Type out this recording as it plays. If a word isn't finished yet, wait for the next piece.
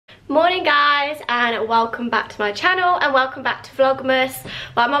Morning guys, and welcome back to my channel and welcome back to Vlogmas.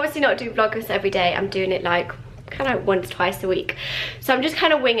 Well, I'm obviously not doing Vlogmas every day. I'm doing it like kind of once, twice a week. So I'm just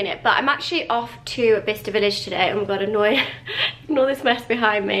kind of winging it, but I'm actually off to Bicester Village today. Oh my god, ignore this mess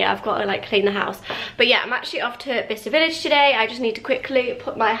behind me. I've got to like clean the house. But yeah, I'm actually off to Bicester Village today. I just need to quickly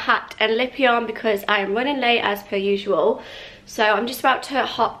put my hat and lippy on because I am running late as per usual. So I'm just about to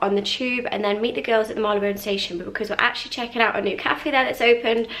hop on the tube and then meet the girls at the Marylebone station, but because we're actually checking out a new cafe there that's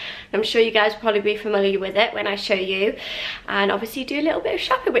opened. I'm sure you guys will probably be familiar with it when I show you, and obviously do a little bit of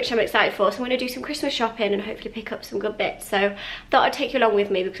shopping, which I'm excited for. So I'm going to do some Christmas shopping and hopefully pick up some good bits. So I thought I'd take you along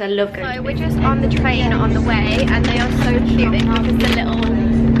with me because I love going to. We're just on the train on the way, and they are so cute. They have just a little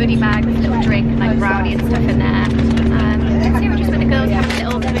goodie bag with a little drink, like brownie and stuff in there. So we're just with the girls, have a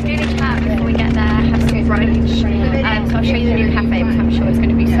little bit of a goodie chat before we get there, have some brunch. So I'll show you the new cafe because I'm sure it's going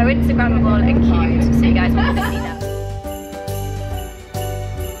to be so Instagrammable and cute. So you guys will see that.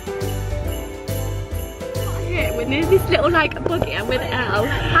 We're near this little like buggy. I'm with Elle.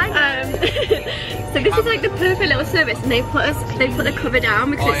 So this is like the perfect little service, and they put the cover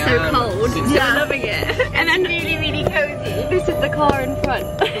down because it's so cold. So we're loving it. And then really cozy. This is the car in front.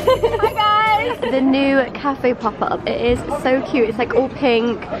 Hi guys. The new cafe pop-up. It is so cute. It's like all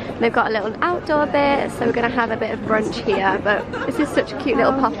pink. They've got a little outdoor bit, so we're gonna have a bit of brunch here. But this is such a cute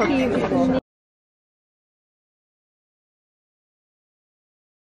little pop-up.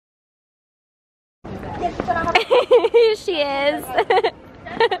 Here she is.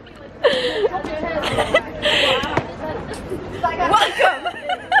 Welcome.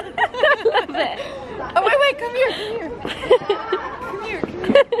 Love it. Oh wait, come here.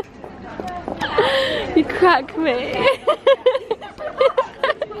 You crack me.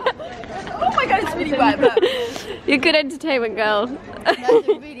 Oh my god, it's really wet, but you're a good entertainment girl. That's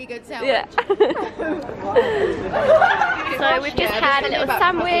a really good sandwich. Yeah. So we've just had a little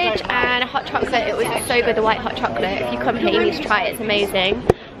sandwich and a hot chocolate. It was so good, the white hot chocolate. If you come here, you need to try it. It's amazing.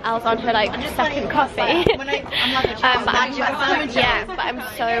 I was on her like second coffee. But I'm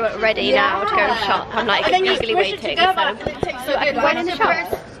so ready now to go and shop. I'm like eagerly waiting. So I went in the shop.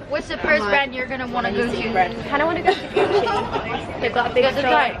 What's the first brand you're gonna want to go to? I kind of want to go to Gucci. They've got a big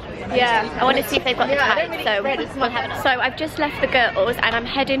store. Yeah, I want to see if they've got the type. So I've just left the girls and I'm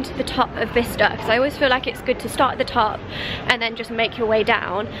heading to the top of Bicester because I always feel like it's good to start at the top and then just make your way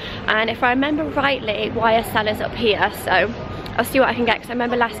down. And if I remember rightly, YSL is up here, so I'll see what I can get, because I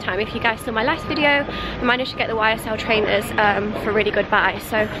remember last time, if you guys saw my last video, I managed to get the YSL trainers for a really good buy.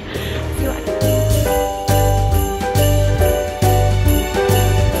 So see what I can do.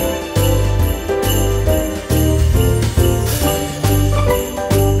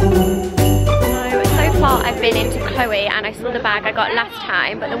 I've been into Chloe and I saw the bag I got last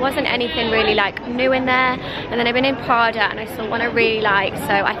time, but there wasn't anything really like new in there. And then I've been in Prada and I saw one I really like,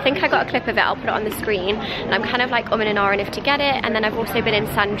 so I think I got a clip of it. I'll put it on the screen, and I'm kind of like and ahhing if to get it. And then I've also been in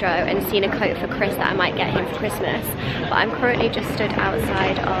Sandro and seen a coat for Chris that I might get him for Christmas, but I'm currently just stood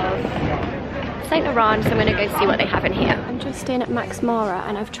outside of St. Laurent, so I'm gonna go see what they have in here. I'm just in Max Mara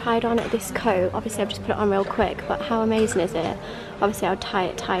and I've tried on this coat. Obviously I've just put it on real quick, but how amazing is it? Obviously I'll tie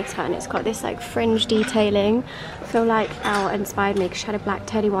it tighter, and it's got this like fringe detailing. I feel like Elle inspired me because she had a black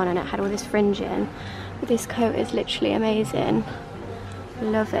teddy one and it had all this fringe in. But this coat is literally amazing.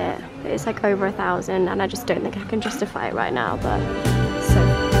 Love it. It's like over 1,000 and I just don't think I can justify it right now, but so.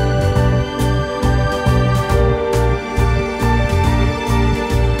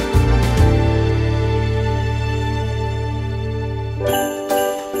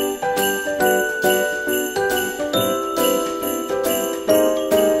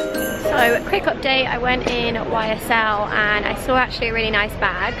 Quick update, I went in YSL and I saw actually a really nice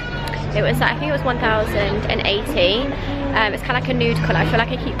bag. It was, I think it was 1,080. It's kind of like a nude colour. I feel like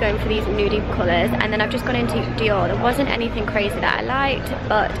I keep going for these nudie colours. And then I've just gone into Dior. There wasn't anything crazy that I liked,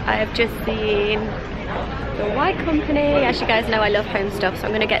 but I've just seen the White Company. As you guys know, I love home stuff, so I'm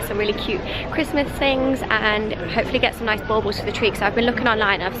going to get some really cute Christmas things and hopefully get some nice baubles for the tree. So I've been looking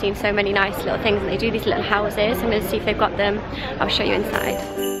online and I've seen so many nice little things, and they do these little houses. I'm going to see if they've got them. I'll show you inside.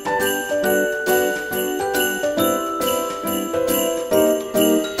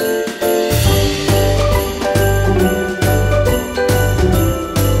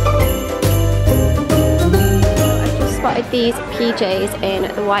 These PJs in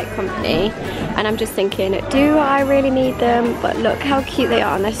the White Company, and I'm just thinking, do I really need them? But look how cute they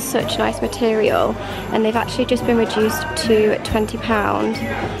are, and they're such nice material, and they've actually just been reduced to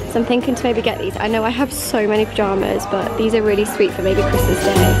 £20. So I'm thinking to maybe get these. I know I have so many pyjamas, but these are really sweet for maybe Christmas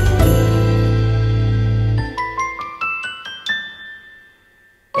Day.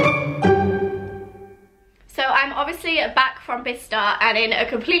 So I'm obviously back from Bicester and in a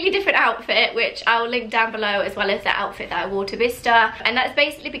completely different outfit, which I'll link down below, as well as the outfit that I wore to Bicester. And that's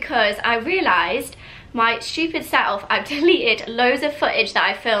basically because I realised my stupid self, I've deleted loads of footage that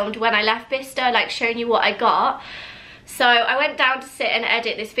I filmed when I left Bicester, like showing you what I got. So I went down to sit and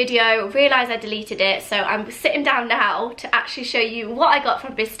edit this video, realised I deleted it, so I'm sitting down now to actually show you what I got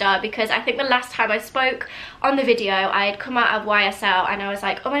from Bicester, because I think the last time I spoke on the video, I had come out of YSL and I was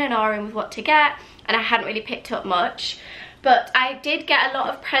like, I'm in an R with what to get, and I hadn't really picked up much. But I did get a lot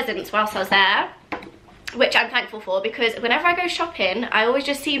of presents whilst I was there, which I'm thankful for, because whenever I go shopping, I always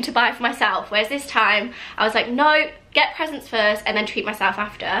just seem to buy for myself, whereas this time I was like, no, get presents first and then treat myself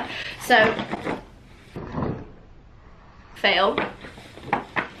after. So fail.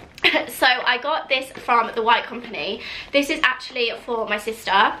 So I got this from the White Company. This is actually for my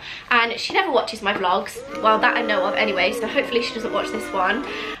sister, and she never watches my vlogs, well, that I know of anyway, so hopefully she doesn't watch this one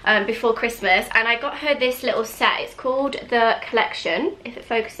before Christmas. And I got her this little set. It's called the Collection, if it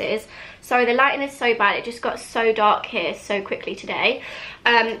focuses. Sorry, the lighting is so bad, it just got so dark here so quickly today.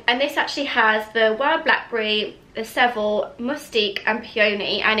 And this actually has the wild blackberry, the Seville, mustique and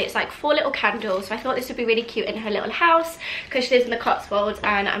peony, and it's like 4 little candles. So I thought this would be really cute in her little house, because she lives in the Cotswolds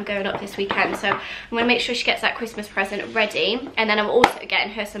and I'm going up this weekend, so I'm going to make sure she gets that Christmas present ready. And then I'm also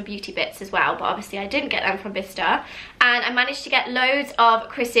getting her some beauty bits as well, but obviously I didn't get them from Bicester. And I managed to get loads of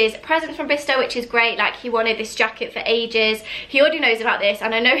Chris's presents from Bicester, which is great. Like, he wanted this jacket for ages. He already knows about this,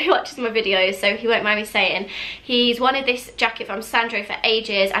 and I know he watches my videos, so he won't mind me saying. He's wanted this jacket from Sandro for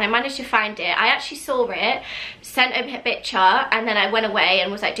ages, and I managed to find it. I actually saw it, sent a picture, and then I went away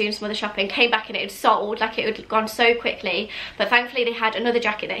and was like doing some other shopping, came back and it had sold, like it had gone so quickly. But thankfully they had another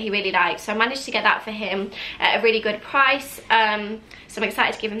jacket that he really liked, so I managed to get that for him at a really good price. So I'm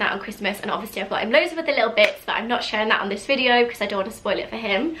excited to give him that on Christmas, and obviously I've got him loads of other little bits, but I'm not sharing that on this video because I don't want to spoil it for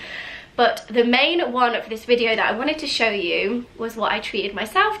him. But the main one for this video that I wanted to show you was what I treated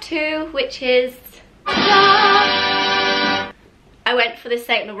myself to, which is I went for the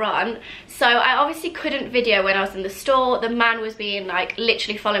Saint Laurent. So I obviously couldn't video when I was in the store. The man was being like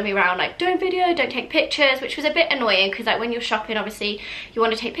literally following me around, like, don't video, don't take pictures, which was a bit annoying, because like when you're shopping, obviously you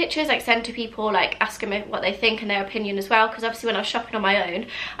want to take pictures, like send to people, like ask them what they think and their opinion as well, because obviously when I was shopping on my own,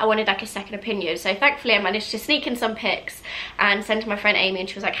 I wanted like a second opinion. So thankfully I managed to sneak in some pics and send to my friend Amy, and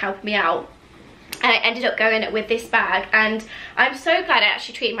she was like helping me out. And I ended up going with this bag, and I'm so glad I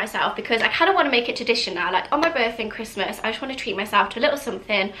actually treated myself, because I kind of want to make it tradition now. Like on my birthday and Christmas, I just want to treat myself to a little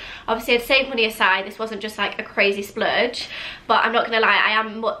something. Obviously I'd saved money aside, this wasn't just like a crazy splurge, but I'm not gonna lie,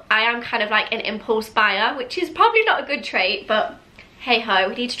 I am kind of like an impulse buyer, which is probably not a good trait, but hey ho,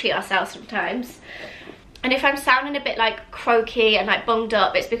 we need to treat ourselves sometimes. And if I'm sounding a bit like croaky and like bunged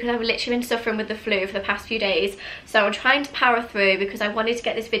up, it's because I've literally been suffering with the flu for the past few days. So I'm trying to power through, because I wanted to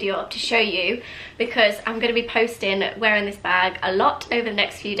get this video up to show you, because I'm going to be posting wearing this bag a lot over the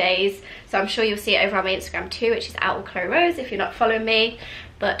next few days. So I'm sure you'll see it over on my Instagram too, which is @Chloe_Rose if you're not following me.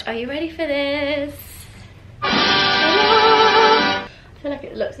 But are you ready for this? I feel like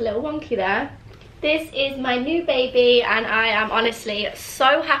it looks a little wonky there. This is my new baby, and I am honestly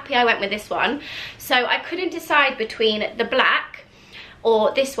so happy I went with this one. So I couldn't decide between the black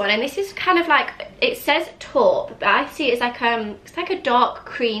or this one, and this is kind of like, it says taupe, but I see it's like a dark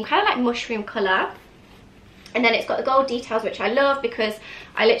cream, kind of like mushroom colour. And then it's got the gold details, which I love because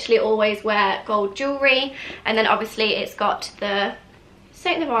I literally always wear gold jewellery. And then obviously it's got the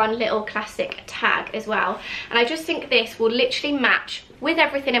Saint Laurent little classic tag as well, and I just think this will literally match with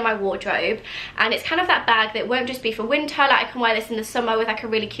everything in my wardrobe. And it's kind of that bag that won't just be for winter, like I can wear this in the summer with like a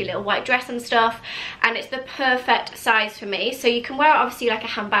really cute little white dress and stuff, and it's the perfect size for me. So you can wear it obviously like a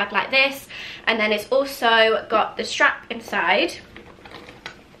handbag like this, and then it's also got the strap inside,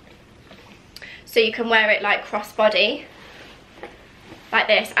 so you can wear it like crossbody like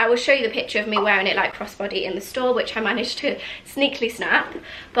this. I will show you the picture of me wearing it like crossbody in the store, which I managed to sneakily snap.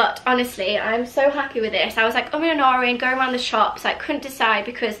 But honestly, I'm so happy with this. I was like, I'm in an Orient, going around the shops, I couldn't decide,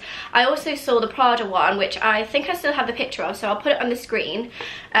 because I also saw the Prada one, which I think I still have the picture of, so I'll put it on the screen,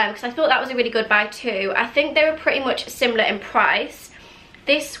 because I thought that was a really good buy too. I think they were pretty much similar in price.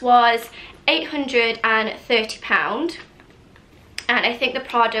 This was £830. And I think the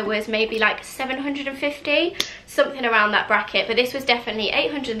Prada was maybe like 750, something around that bracket, but this was definitely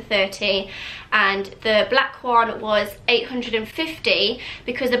 830, and the black one was 850,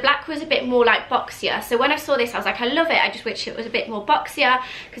 because the black was a bit more like boxier. So when I saw this, I was like, I love it, I just wish it was a bit more boxier,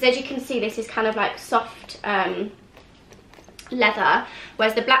 because as you can see, this is kind of like soft leather,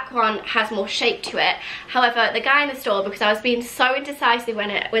 whereas the black one has more shape to it. However, the guy in the store, because I was being so indecisive when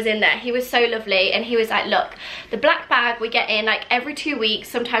it was in there, he was so lovely, and he was like, look, the black bag we get in like every 2 weeks,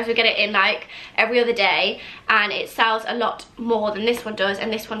 sometimes we get it in like every other day, and it sells a lot more than this one does,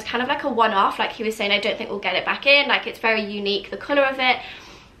 and this one's kind of like a one-off. Like he was saying, I don't think we'll get it back in, like it's very unique, the colour of it.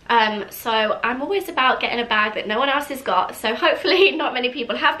 So I'm always about getting a bag that no one else has got, so hopefully not many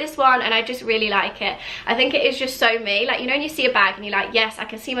people have this one, and I just really like it. I think it is just so me, like, you know, when you see a bag and you're like, yes, I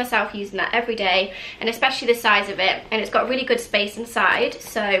can see myself using that every day, and especially the size of it, and it's got really good space inside.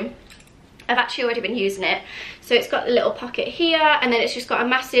 So I've actually already been using it. So it's got the little pocket here, and then it's just got a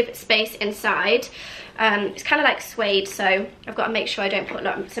massive space inside. It's kind of like suede, so I've got to make sure I don't put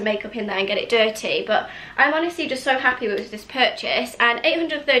lots of makeup in there and get it dirty. But I'm honestly just so happy with this purchase, and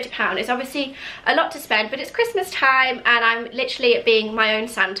 £830 is obviously a lot to spend, but it's Christmas time and I'm literally being my own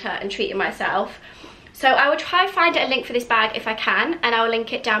Santa and treating myself. So I will try and find a link for this bag if I can, and I will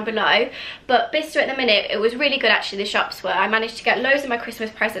link it down below. But Bicester at the minute, it was really good actually, the shops were. I managed to get loads of my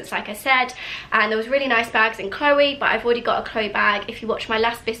Christmas presents, like I said, and there was really nice bags in Chloe, but I've already got a Chloe bag. If you watch my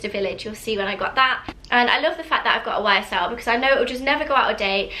last Bicester Village, you'll see when I got that. And I love the fact that I've got a YSL, because I know it will just never go out of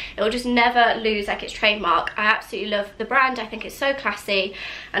date. It will just never lose like its trademark. I absolutely love the brand. I think it's so classy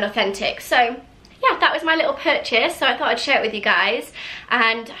and authentic. So yeah, that was my little purchase, so I thought I'd share it with you guys,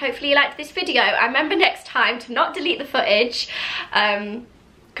 and hopefully you liked this video. I remember next time to not delete the footage,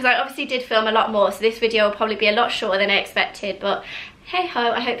 because I obviously did film a lot more, so this video will probably be a lot shorter than I expected, but hey ho,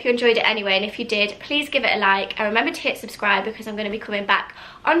 I hope you enjoyed it anyway, and if you did, please give it a like, and remember to hit subscribe, because I'm going to be coming back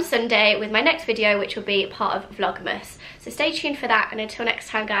on Sunday with my next video, which will be part of Vlogmas. So stay tuned for that, and until next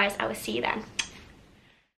time guys, I will see you then.